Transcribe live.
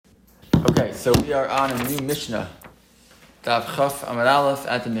Okay, so we are on a new Mishnah. Daf Chaf Amud Aleph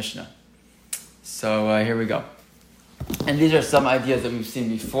at the Mishnah. So here we go. And these are some ideas that we've seen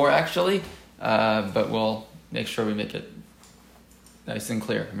before, actually, but we'll make sure we make it nice and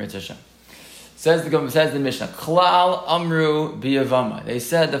clear. Says the Mishnah, Klal Amru B'Yevama. They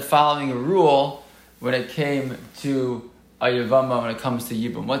said the following rule when it came to a Yevama, when it comes to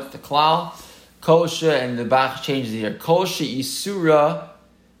Yibum. What's the Klal? Kosha, and the Bach changes here. Kosha Isura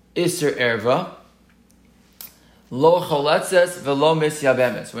Isser Erva Lo Choletzes Velo Mis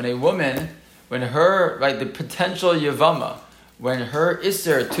Yabemes. When a woman, when her, right, the potential Yevama, when her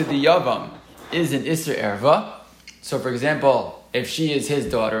Isser to the Yavam is an Isser Erva, so for example, if she is his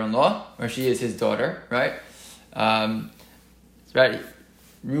daughter-in-law, or she is his daughter, right?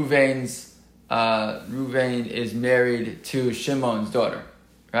 Reuven is married to Shimon's daughter,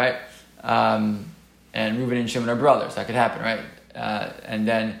 right? And Reuven and Shimon are brothers. That could happen, right? And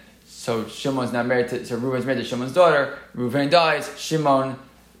then, so Reuven's married to Shimon's daughter. Reuven dies. Shimon,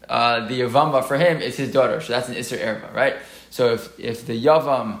 the Yevama for him is his daughter. So that's an Isser Erva, right? So if the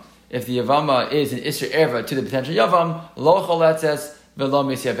Yevama is an Isser Erva to the potential Yavam, lo choletzes velo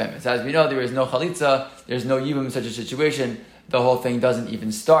mis yabemes. As we know, there is no chalitza, there's no Yibum in such a situation. The whole thing doesn't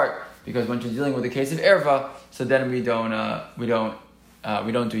even start, because when you're dealing with a case of Erva, so then we don't do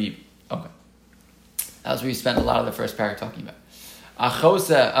Yibum. Okay. As we spent a lot of the first paragraph talking about.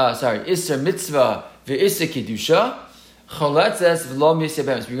 Isser mitzvah ve'isser kedusha, choletzes v'lo mis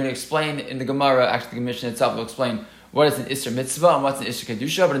yabemes. We're going to explain in the Gemara, actually the Mishnah itself will explain what is an Isser mitzvah and what's an Isser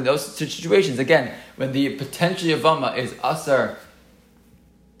kedusha. But in those situations, again, when the potential Yevama is asur,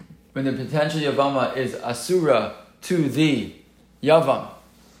 when the potential Yevama is asura to the Yavam,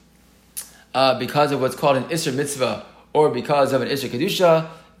 because of what's called an Isser mitzvah or because of an Isser kedusha,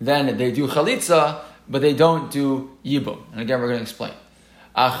 then they do chalitza, but they don't do yibum. And again, we're going to explain.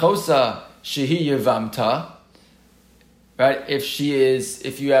 Achosa shehi yevamta, right? If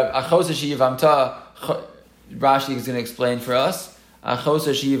you have achosa shehi yevamta, Rashi is going to explain for us.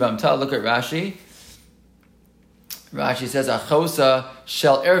 Achosa shehi yevamta. Look at Rashi. Rashi says achosa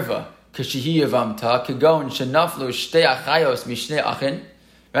shel erva kashehi yevamta kagon shenaflu shtei achayos mishnei achin.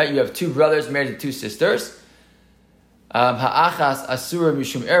 Right? You have two brothers married to two sisters. Ha'achas asura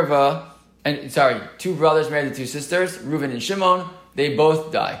mishum erva. Two brothers married to two sisters, Reuven and Shimon, they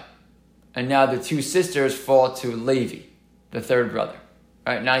both die. And now the two sisters fall to Levi, the third brother.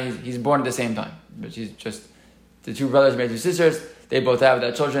 Right? Now he's born at the same time. But she's just, the two brothers married to sisters, they both have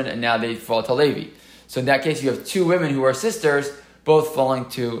their children, and now they fall to Levi. So in that case, you have two women who are sisters, both falling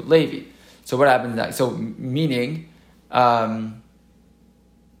to Levi. So what happens next? So meaning,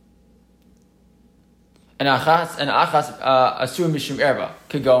 and achas asur mishum erva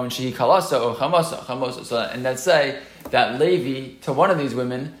could go and shehi kalasa or chamosa. So and let's say that Levi to one of these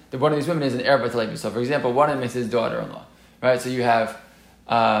women is an erva to Levi. So for example, one of them is his daughter-in-law, right? So you have,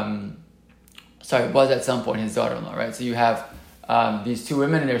 it was at some point his daughter-in-law, right? So you have these two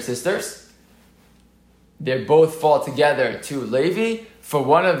women and their sisters. They both fall together to Levi. For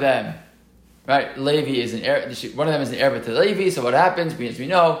one of them, right, Levi is one of them is an erva to Levi. So what happens? As we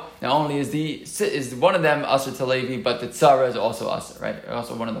know, not only is one of them asur to Levi, but the tzara is also asur, right?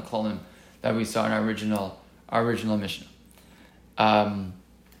 Also one of the klolim that we saw in our original Mishnah.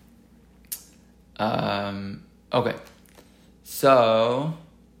 Okay, so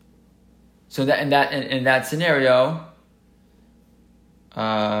that in that scenario,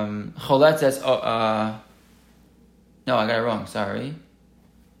 choletzes. No, I got it wrong. Sorry.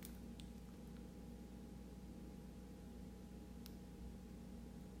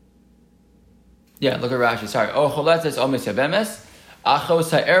 Yeah, look at Rashi. Sorry. Oh, choletzes omis yabemes. Achos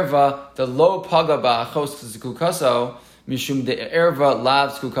ha'erva, the lo paga ba'achos zkukaso, mishum de erva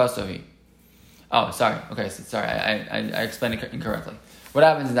lav zkukasohi. Oh, sorry. Okay, sorry. I explained it incorrectly. What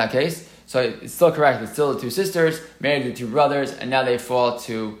happens in that case? So it's still correct. It's still the two sisters, married to two brothers, and now they fall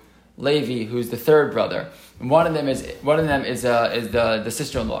to Levi, who's the third brother. And one of them is the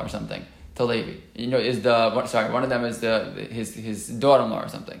sister-in-law or something to Levi. One of them is his daughter-in-law or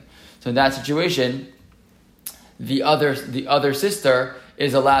something. So in that situation, the other sister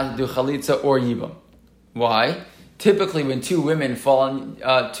is allowed to do chalitza or yibum. Why? Typically, when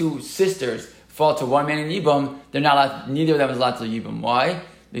two sisters fall to one man in yibum, they're not allowed. Neither of them is allowed to do yibum. Why?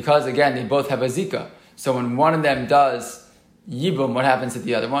 Because again, they both have a zika. So when one of them does yibum, what happens to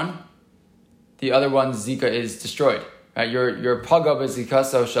the other one? The other one's zika is destroyed. Right? Your pagab is zika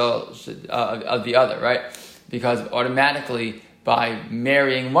of the other, right? Because automatically, by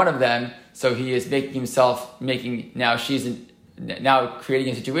marrying one of them, so he is creating a situation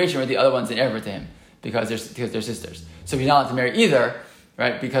where the other one's an erva to him because they're sisters. So he's not allowed to marry either,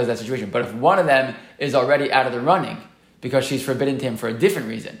 right? Because of that situation. But if one of them is already out of the running because she's forbidden to him for a different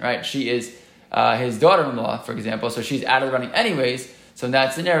reason, right? She is his daughter-in-law, for example, so she's out of the running anyways. So in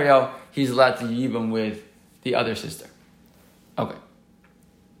that scenario, he's allowed to yibum with the other sister. Okay.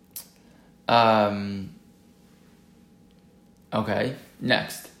 Okay,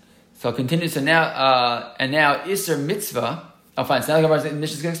 next. So continue. So now, Isser Mitzvah. Oh, fine. So now the Mishnah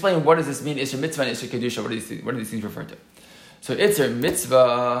is going to explain what does this mean, Isser Mitzvah and Isser Kedusha. What are these things referred to? So Isser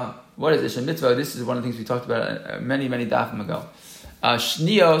Mitzvah. What is Isser Mitzvah? This is one of the things we talked about many dafim ago.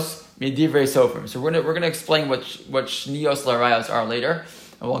 Shnios midivrei sofrim. So we're going to explain what shnios larayos are later.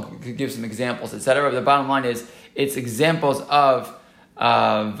 And we'll give some examples, etc. But the bottom line is it's examples of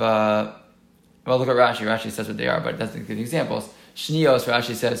well, look at Rashi. Rashi says what they are, but it doesn't give examples. Shnios,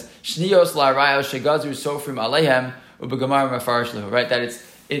 Rashi says, Shnios larayos shegazru sofrim aleihem ubegamar mafarish lehu. Right, that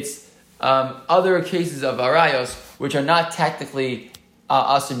it's other cases of arayos which are not technically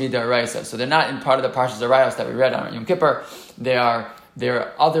asur midaraisa. So they're not in part of the parshas arayos that we read on Yom Kippur. There are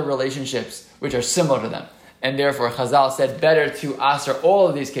other relationships which are similar to them, and therefore Chazal said better to asur all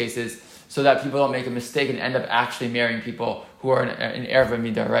of these cases so that people don't make a mistake and end up actually marrying people who are in erva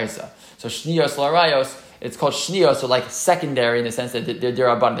midaraisa. So shnios larayos, it's called shnios, so like secondary in the sense that they're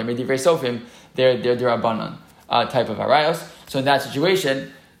derabanan. They're midivrei sofim, they're derabanan type of arayos. So in that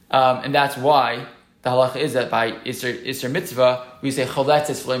situation, and that's why the halacha is that by Isser Mitzvah, we say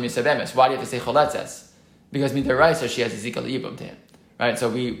choletzes v'lo misavemes. Why do you have to say choletzes? Because midaraisa, she has a zikah yibum to him. Right?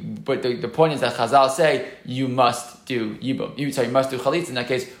 So but the point is that Chazal say, you must do yibum. You must do chalitz. In that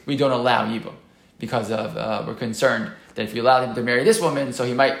case, we don't allow yibum. Because of, we're concerned that if you allow him to marry this woman, so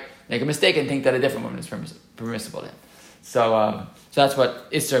he might make a mistake and think that a different woman is permissible to him. So that's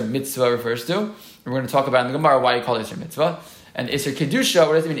what Isser Mitzvah refers to. We're going to talk about in the Gemara why you call it Isser Mitzvah. And Isser Kedusha,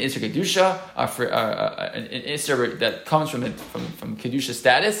 what does it mean, Isser Kedusha? An Isser that comes from Kedusha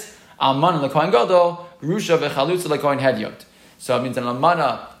status. Alman l'kohen gadol, Grusha v'chalutza l'kohen hedyot. So it means an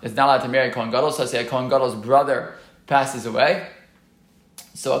almana is not allowed to marry a kohen gadol. So say a kohen gadol's brother passes away.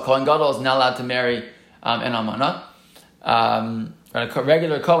 So a kohen gadol is not allowed to marry an almana. A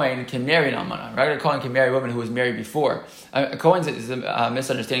regular Kohen can marry an almana. A regular Kohen can marry a woman who was married before. A Kohen is a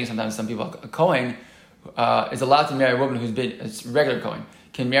misunderstanding sometimes. Some people, a Kohen is allowed to marry a woman who's been, a regular Kohen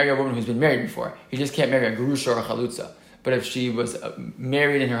can marry a woman who's been married before. He just can't marry a Grusha or a Chalutza. But if she was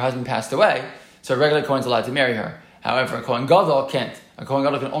married and her husband passed away, so a regular Kohen's allowed to marry her. However, a Kohen Gadol can't. A Kohen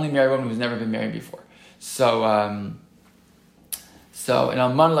Gadol can only marry a woman who's never been married before. So an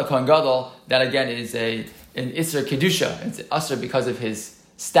alman la Kohen Gadol, that again is an Isser Kedusha. It's Asr because of his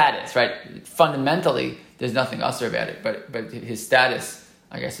status, right? Fundamentally, there's nothing Asr about it, but his status,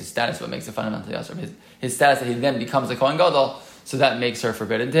 I guess his status is what makes it fundamentally Asr. His status that he then becomes a Kohen Gadol, so that makes her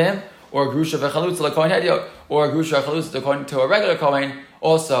forbidden to him. Or Grusha v'chalutz l'kohen hedyot, or Grusha v'chalutz to a regular Kohen,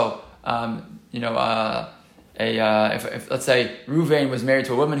 also, if let's say Ruvain was married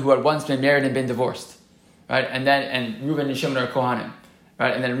to a woman who had once been married and been divorced, right? And Ruvain and Shimon are Kohanim,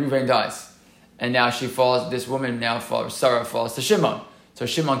 right? And then Ruvain dies. And now this woman Sarah falls to Shimon. So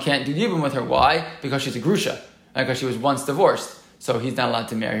Shimon can't do yibum with her. Why? Because she's a grusha. Right? Because she was once divorced. So he's not allowed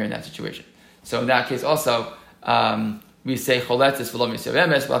to marry her in that situation. So in that case also, we say choletzes v'lo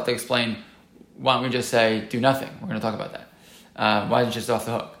misavemes. We'll have to explain, why don't we just say do nothing? We're going to talk about that. Why isn't it just off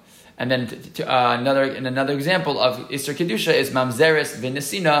the hook? And then another example of Isser Kedusha is mamzeres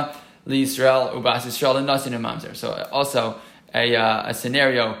v'nesina liYisrael ubas Yisrael and nasin mamzer. So also a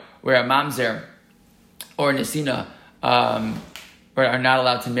scenario where a mamzer or nesina are not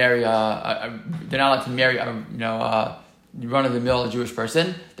allowed to marry. They're not allowed to marry run-of-the-mill Jewish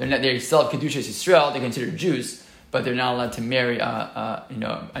person. They still have Kedushas Yisrael. They're considered Jews, but they're not allowed to marry a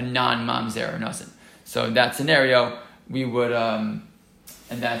non-mamzer or nasin. So in that scenario, we would.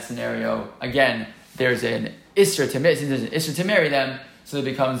 In that scenario, again, there's an Isra to marry. Since there's an Isra to marry them, so there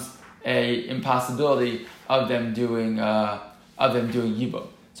becomes a impossibility of them doing yibum.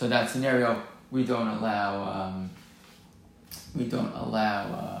 So in that scenario, we don't allow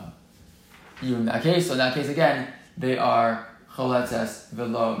you in that case. So in that case, again, they are choletzes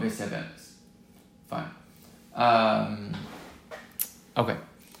v'lo misavemes. Fine. Okay.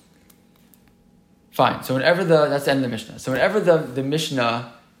 Fine. So whenever that's the end of the Mishnah. So whenever the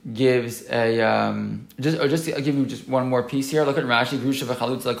Mishnah gives just to give you just one more piece here. Look at Rashi. Grusha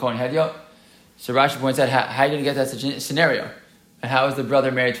v'chalutz l'kohen hedyot. So Rashi points out how are you going to get that such a scenario? And how is the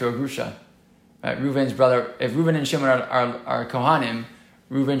brother married to a grusha? Right? Reuven's brother. If Reuven and Shimon are kohanim,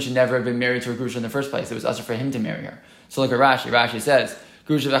 Reuven should never have been married to a grusha in the first place. It was also for him to marry her. So look at Rashi. Rashi says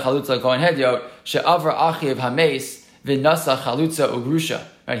grusha v'chalutz l'kohen hedyot she'avra achiv hameis v'nasa chalutza ugrusha.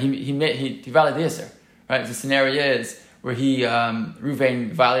 Right? He violated the Isser. Right? The scenario is where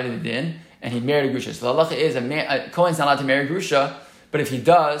Reuven violated the din, and he married a grusha. So the halacha is a Kohen's not allowed to marry a grusha, but if he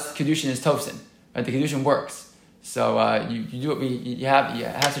does, kedushin is tofsin. Right? The kedushin works. So you do what you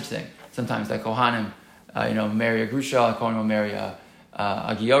have such a thing. Sometimes like Kohanim, marry a grusha, a Kohen will marry a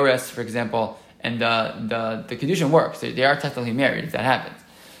giores, for example, and the kedushin works. They are technically married if that happens.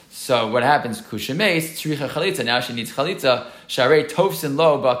 So what happens? Kushemes tzricha chalitza. Now she needs chalitza. Sharei tofsin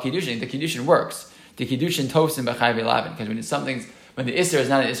lo ba kedushin. The kedushin works. The kedushin tofsin b'chayv lavin. Because when the isser is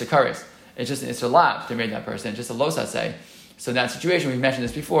not an isser kares, it's just an isser lav to marry that person. It's just a los say. So in that situation, we mentioned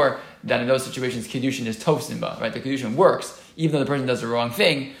this before, that in those situations, kedushin is tofsin ba. Right? The kedushin works, even though the person does the wrong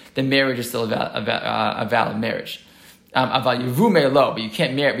thing. The marriage is still a valid marriage. Aval yivume lo, but you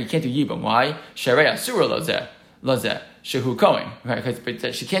can't marry. We can't do yibum. Why? Sharei asura lozeh. Shehu Kohen, right?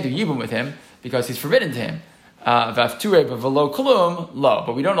 But she can't do yibum with him because he's forbidden to him. V'afture b'velo klum lo,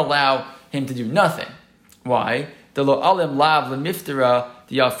 but we don't allow him to do nothing. Why? The lo alim lav lemiftera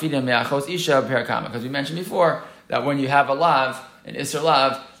the yafidim me'achos isha perakama. Because we mentioned before that when you have a lav, an isser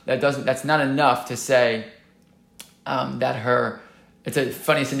lav, that's not enough to say that her. It's a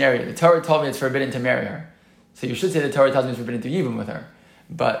funny scenario. The Torah told me it's forbidden to marry her, so you should say the Torah tells me it's forbidden to yibum with her,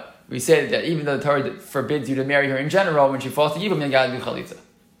 but we say that even though the Torah forbids you to marry her in general, when she falls to yibum, you gotta do chalitza,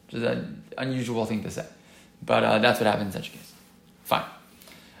 which is an unusual thing to say. But that's what happens in such a case. Fine.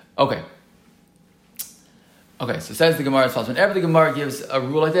 Okay, so says the Gemara, whenever the Gemara gives a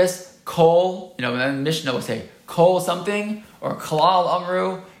rule like this, kol, and then Mishnah will say, kol something, or kalal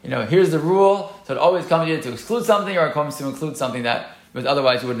amru, here's the rule, so it always comes either to exclude something, or it comes to include something that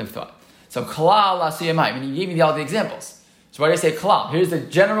otherwise you wouldn't have thought. So kalal asuyamai, you gave me all the examples. So why do you say kalal? Here's the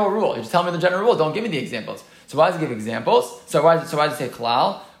general rule. You just tell me the general rule. Don't give me the examples. So why does it give examples? So why does it say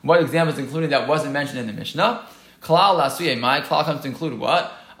kalal? What examples included that wasn't mentioned in the Mishnah? Kalal lasuye mai. Kalal comes to include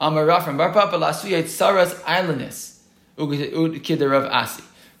what? Amar from bar papa lasuye tsaras islandness ukiderav asi.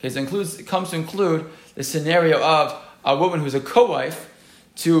 Okay, so it comes to include the scenario of a woman who's a co-wife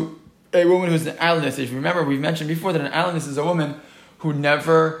to a woman who's an islandess. If you remember, we've mentioned before that an islandess is a woman who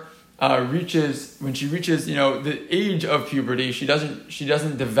never reaches the age of puberty. She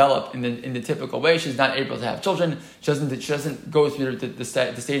doesn't develop in the typical way. She's not able to have children. She doesn't go through the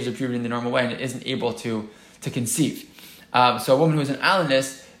stages of puberty in the normal way, and isn't able to conceive. So a woman who's an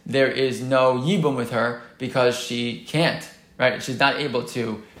islandess, there is no yibum with her because she can't. Right? She's not able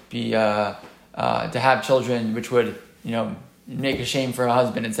to be to have children, which would make a shame for her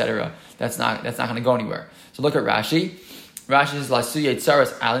husband, etc. That's not going to go anywhere. So look at Rashi. Rashi says, "Lasuye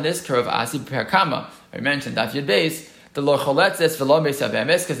tsaras islandess karav asi perakama." I mentioned Daf Yud Beis the lo choletzes v'lo beis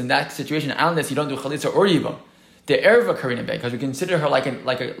avemes, because in that situation, islandess you don't do chalitza or yibum. The erva karina be, because we consider her like an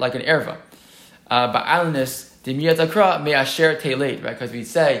erva. But islandess the miyat akra me asher teled, right? Because we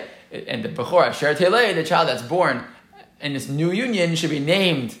say, and the bechor asher teled, the child that's born in this new union should be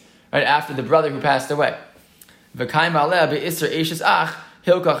named right after the brother who passed away. V'kaim aleh be'isr eishes ach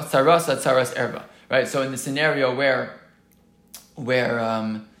hilkach tsarasa tsaras erva. Right. So in the scenario where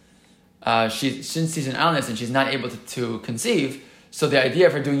since she's an islandess and she's not able to conceive, so the idea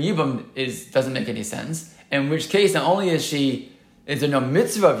of her doing yibum doesn't make any sense. In which case, not only is there no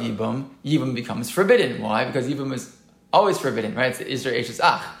mitzvah of yibum becomes forbidden. Why? Because yibum is always forbidden, right? It's Isra Eishes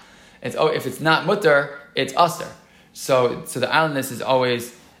Ach. If it's not mutter, it's aser. So the islandess is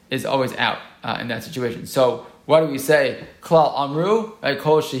always out in that situation. So what do we say? Klal amru, right?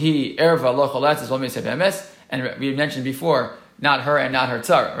 Kol shehi erva lo choletzes lo meiseh be'emes. And we mentioned before, not her and not her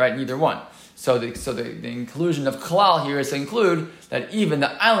tzara, right? Neither one. So the inclusion of kalal here is to include that even the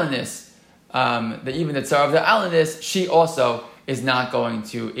islandess, that even the tzara of the islandess, she also is not going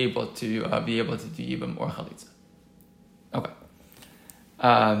to be able to do yibum or chalitza. Okay.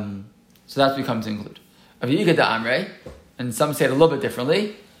 So that's what we come to include. Aviyika da amre, and some say it a little bit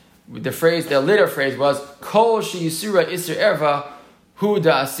differently. The later phrase was kol she yisura isur erva hu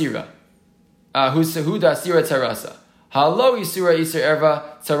da asira, hu da asira tzarasa. Halo yisura isur erva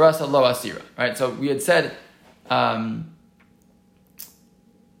tzarasa lo asira. Right. So we had said.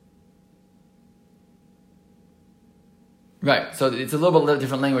 Right. So it's a little bit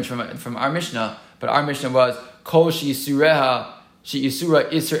different language from our Mishnah, but our Mishnah was kol she yisura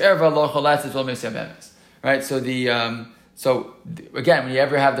isur erva lo cholatzes lo meiseh be'emes. Right. So again, when you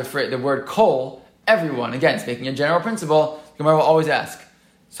ever have the word kol, everyone, again, it's making a general principle, the Gemara will always ask.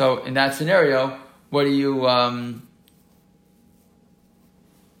 So in that scenario, what do you, right,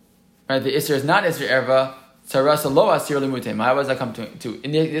 the Isser is not Isser Erva, Tzarasa lo Asir limutemai. What does that come to?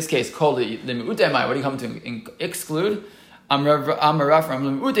 In this case, kol limutemai, what do you come to exclude? Amarav from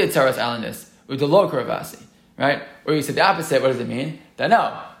limute Tzaras alanis, udalo karavasi. Right? Or you said the opposite, what does it mean? That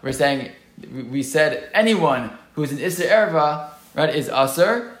no, we said anyone who's an Isser Erva, right, is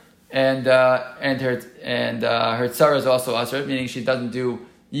Asr, and her tzara is also Asr, meaning she doesn't do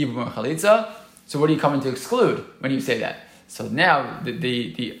Yibum or Chalitza. So what are you coming to exclude when you say that? So now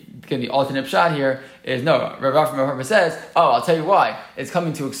the alternate pshat here is no. Rav Rav says, I'll tell you why. It's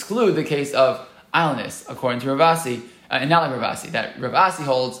coming to exclude the case of islandness, according to Ravasi, and not like Ravasi. That Ravasi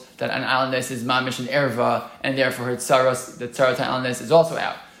holds that an islandness is mamish and erva, and therefore her tzaras, the tzarat islandness is also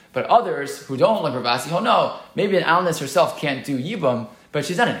out. But others who don't like Ravasi hold no. Maybe an islandness herself can't do yibum, but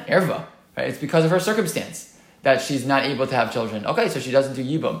she's not an erva. Right? It's because of her circumstance that she's not able to have children. Okay, so she doesn't do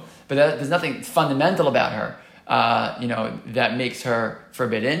yibum, but there's nothing fundamental about her, that makes her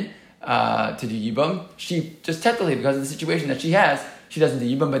forbidden to do yibum. She just technically, because of the situation that she has, she doesn't do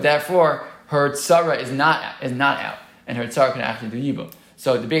yibum, but therefore her tzara is not out, and her tzara can actually do yibum.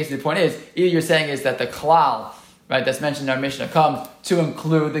 So the basic point is, either you're saying is that the klal, right, that's mentioned in our Mishnah comes to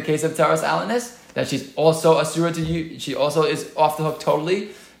include the case of tzaras alanus, that she's also asura to you, she also is off the hook totally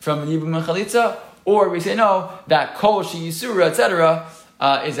from yibum and chalitza, or we say no, that kol she yisura, etc.,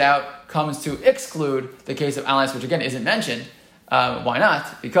 is out, comes to exclude the case of alanus, which again isn't mentioned. Why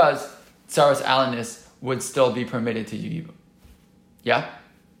not? Because tzaras alanus would still be permitted to do yibum. Yeah?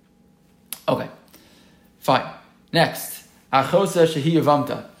 Okay. Fine. Next. Achosa shehi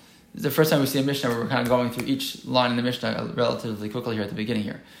yevamta. This is the first time we see a Mishnah where we're kind of going through each line in the Mishnah relatively quickly here at the beginning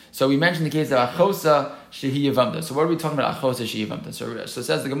here. So we mentioned the case of Achosa shehi yevamta. So what are we talking about Achosa shehi yevamta? So it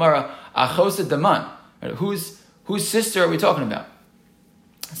says the Gemara, Achosa daman. Right? Whose sister are we talking about?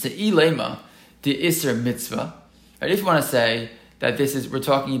 So ilema the Isser mitzvah. Right? If you want to say that we're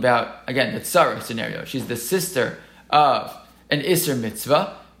talking about, again, the tzara scenario. She's the sister of an Isser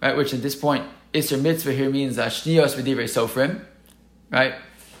mitzvah, right? Which at this point, Isser mitzvah here means shnios v'divrei sofrim, right?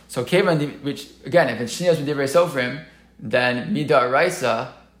 So kevan, which again, if it's shnios v'divrei sofrim, then midar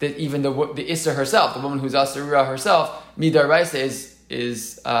raisa, that even the Isser herself, the woman who's asura herself, midar raisa is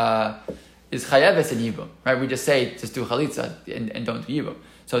chayeves in yibum, right? We just say just do chalitza and don't do yibum.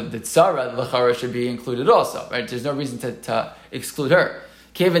 So the tzara l'chara should be included also, right? There's no reason to exclude her.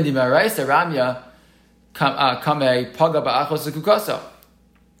 Kevan di maraisa ramya kame paga ba'achos kukaso.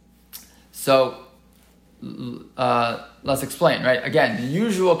 So let's explain, right? Again, the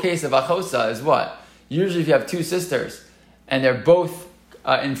usual case of achosa is what? Usually if you have two sisters and they're both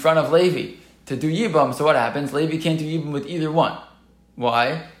in front of Levi to do yibum, so what happens? Levi can't do yibum with either one.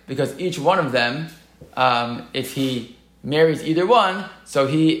 Why? Because each one of them, if he marries either one, so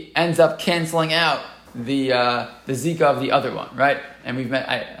he ends up canceling out the zika of the other one, right? And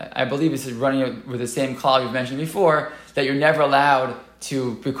I believe this is running with the same klal we've mentioned before, that you're never allowed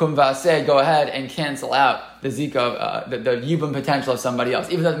to bikum v'aseh, go ahead and cancel out the zika, the yibum potential of somebody else,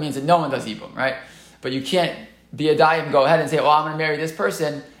 even though it means that no one does yibum, right? But you can't be a dayim, go ahead and say, I'm going to marry this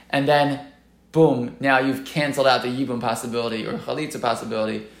person, and then boom, now you've canceled out the yibum possibility or chalitza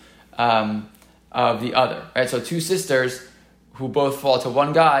possibility of the other, right? So two sisters who both fall to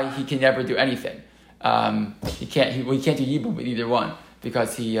one guy, he can never do anything. He can't do yibum with either one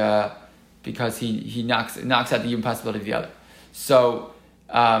because he knocks out the yibum possibility of the other. So,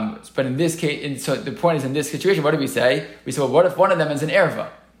 but in this case, so the point is, in this situation, what do we say? We say, well, what if one of them is an erva?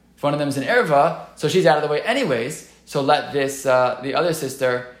 If one of them is an erva, so she's out of the way anyways. So let this the other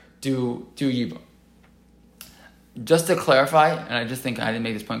sister do yibum. Just to clarify, and I just think I didn't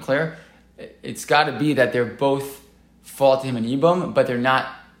make this point clear, it's got to be that they're both fall to him in yibum, but they're not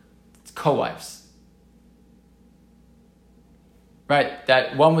co-wives. Right?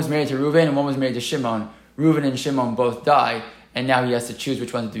 That one was married to Reuven and one was married to Shimon. Reuven and Shimon both die, and now he has to choose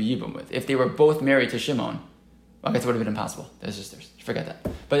which one to do yibum with. If they were both married to Shimon, I guess it would have been impossible. They're sisters. Forget that.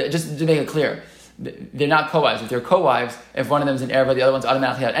 But just to make it clear, they're not co-wives. If they're co-wives, if one of them is an erva, the other one's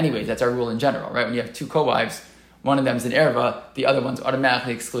automatically out anyways. That's our rule in general, right? When you have two co-wives, one of them is an erva, the other one's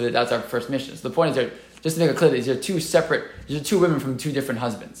automatically excluded. That's our first mission. So the point is, just to make it clear, these are two women from two different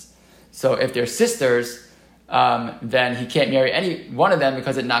husbands. So if they're sisters, then he can't marry any one of them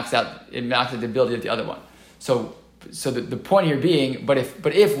because it knocks out the ability of the other one. So the point here being, but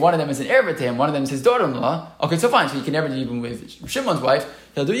if one of them is an erva to him, one of them is his daughter-in-law, okay, so fine, so he can never do yibum with Shimon's wife,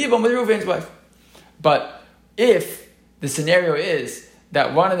 he'll do yibum with Reuven's wife. But if the scenario is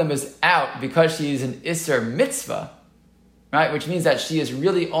that one of them is out because she is an Isser mitzvah, right, which means that she is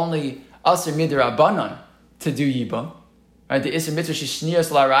really only Asr midrabanan to do yibum, right? The Isser mitzvah, she's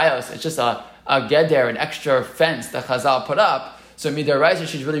shnios larayos, it's just a geder, an extra fence that Chazal put up. So midaraisa,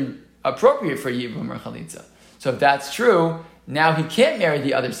 she's really appropriate for yibum or chalitza. So if that's true, now he can't marry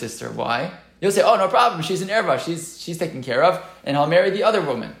the other sister. Why? You'll say, oh, no problem, she's an erva, she's taken care of, and I'll marry the other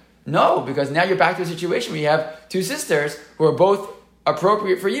woman. No, because now you're back to a situation where you have two sisters who are both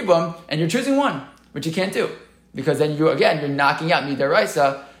appropriate for yibum, and you're choosing one, which you can't do. because then you're knocking out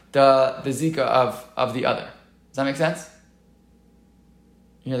midaraisa the zika of the other. Does that make sense?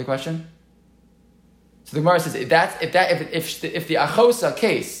 You hear the question? So the Gemara says if the achosa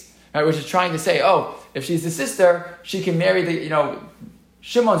case, right, which is trying to say, if she's the sister, she can marry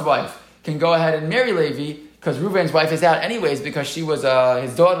Shimon's wife can go ahead and marry Levi because Reuven's wife is out anyways because she was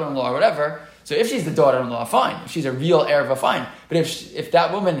his daughter-in-law or whatever. So if she's the daughter-in-law, fine. If she's a real erva, fine. But if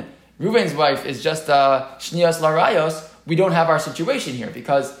that woman, Reuven's wife, is just shnias larayos, we don't have our situation here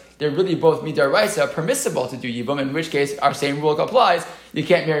because they're really both midaraisa permissible to do yibum. In which case, our same rule applies. You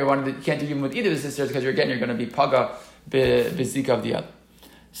can't marry you can't do yibum with either of the sisters because you're going to be paga bezika of the other.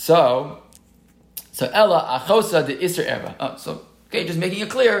 So Ella achosa de iser erva. Okay, just making it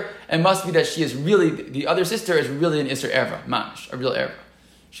clear, it must be that she is really, the other sister is really an Isser Erva, Mamish, a real Erva.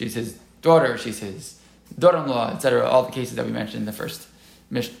 She's his daughter, she's his daughter-in-law, etc., all the cases that we mentioned in the first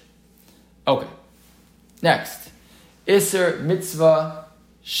mission. Okay. Next. Isser Mitzvah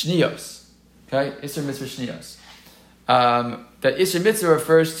Shnios. Okay, Isser Mitzvah Shnios. The Isser Mitzvah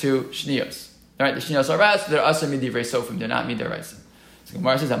refers to Shnios. All right, the Shnios are ras, they're Asr Midivrei Sofim, they're not Midaraisa. So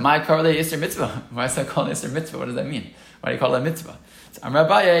Gemara says that my correlate Isser Mitzvah. Why is that called Isser Mitzvah? What does that mean? Why do you call it a mitzvah? It's Amar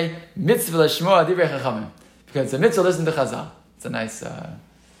Abaye, mitzvah l'shmoa divrei chachamim. Because it's a mitzvah, listen to Chazal. It's a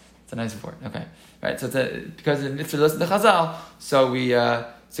nice word. Okay, right. So because it's a mitzvah, listen to Chazal. So we say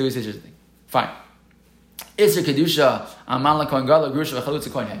such a thing. Fine. Isser kedusha aman l'kohen gadol grusha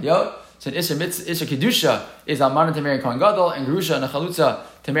v'chalutza kohen hedyot. So Isser kedusha is aman to marry kohen gadol and grusha and chalutza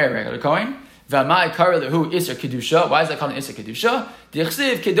to marry regular kohen. V'amai kara lehu Isser kedusha. Why is that called an Isser kedusha?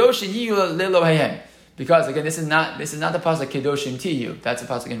 Dichsiv kedoshin yiyu lelohayim. Because again, this is not the pasuk Kedoshim Tiyu. That's a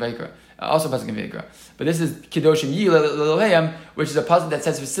pasuk in Vayikra, also a pasuk in Vayikra. But this is Kedoshim Yi Lelohayim, which is a pasuk that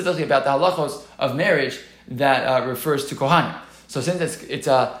says specifically about the halachos of marriage that refers to Kohanim. So since it's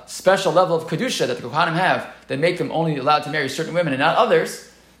a special level of kedusha that the Kohanim have that make them only allowed to marry certain women and not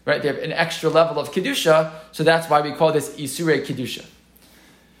others, right? They have an extra level of kedusha, so that's why we call this Isurei Kedusha.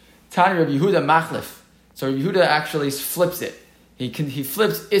 Tani Rabbi Yehuda Machlif. So Rabbi Yehuda actually flips it. He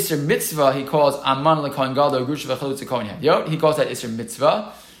flips Isser Mitzvah, he calls Aman L'Kohen Gadol Grusha V'Chalutza Kohen Hedyot. He calls that Isser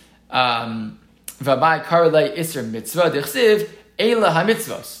Mitzvah. V'Bai Karlei Isser Mitzvah. D'chsiv Eila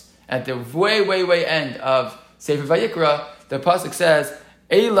HaMitzvos. At the way end of Sefer Vayikra, the pasuk says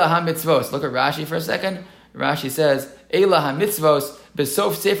Eila HaMitzvos. Look at Rashi for a second. Rashi says Eila HaMitzvos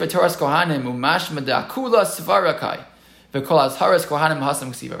B'sof Sefer Toras Kohanim Umashma Da'akula Svarakai V'Kol Azharas Kohanim Hasam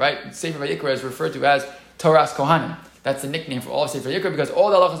Ksiva. Right? Sefer Vayikra is referred to as Toras Kohanim. That's the nickname for all of Sefer Yikra because all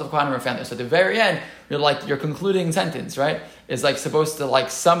the halachas of Kohanim are found there. So at the very end, your concluding sentence, right, is supposed to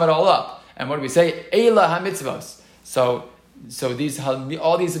sum it all up. And what do we say? Eila ha-mitzvos. So all these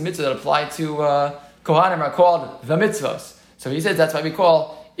mitzvahs that apply to Kohanim are called the mitzvos. So he says that's why we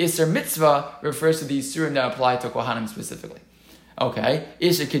call Isser Mitzvah refers to these surim that apply to Kohanim specifically. Okay,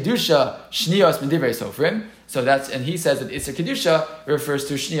 Isser Kedusha Shnios Medivrei Sofrim. And he says that Isser Kedusha refers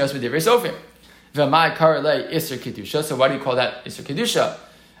to Shnios Medivrei Sofrim. V'mai karlei Isser Kedusha. So why do you call that Isser Kedusha?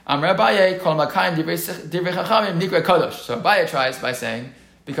 Amar Abaye kol makayim divrei chachamim nikra kadosh. So Abaye tries by saying,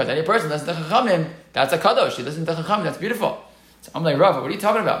 because any person listens to chachamim, that's a kadosh. He listens to chachamim, that's beautiful. So I'm like, Rav, what are you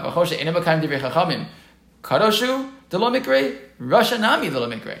talking about? V'choshe ena makayim divrei chachamim kadoshu delo mikre rasha nami delo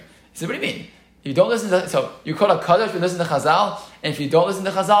mikre. He said, what do you mean? You don't listen to, so you call a kadosh, you listen to Chazal, and if you don't listen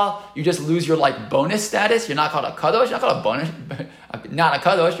to Chazal, you just lose your bonus status. You're not called a kadosh, you're not called a bonus, not a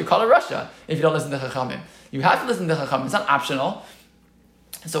kadosh, you're called a rasha if you don't listen to Chachamim. You have to listen to Chachamim, it's not optional.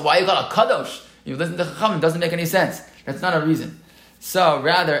 So why you call a kadosh? You listen to Chachamim, it doesn't make any sense. That's not a reason. So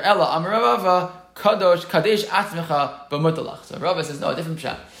rather, Ella Amarava kadosh kadesh atzmecha b'mutalach. So Rava says, no, a different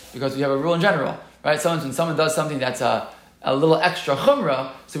pshat, because we have a rule in general, right? When someone does something that's a little extra chumrah,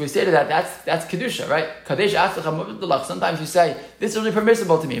 so we say to that's kedusha, right? Kadesh atzmecha b'mutalach. Sometimes you say, this is only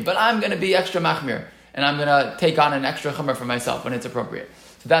permissible to me, but I'm going to be extra machmir, and I'm going to take on an extra chumrah for myself when it's appropriate.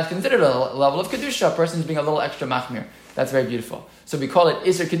 So that's considered a level of kedusha. A person's being a little extra machmir. That's very beautiful. So we call it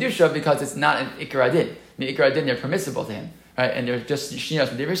Isser Kedusha because it's not an Ikar Adin. The Ikar Adin, they're permissible to him, right? And they're just Shnias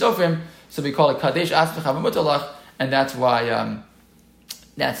Medivrei Sofrim, so we call it Kadesh Atzmecha B'Mutalach, and that's why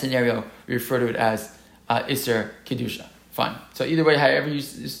that scenario we refer to it as Isser Kedusha. Fine. So either way, however you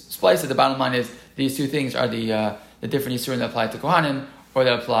splice it, the bottom line is these two things are the different Yisurim that apply to Kohanim or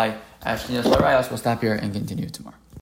that apply as Shnias L'Rayos. We'll stop here and continue tomorrow.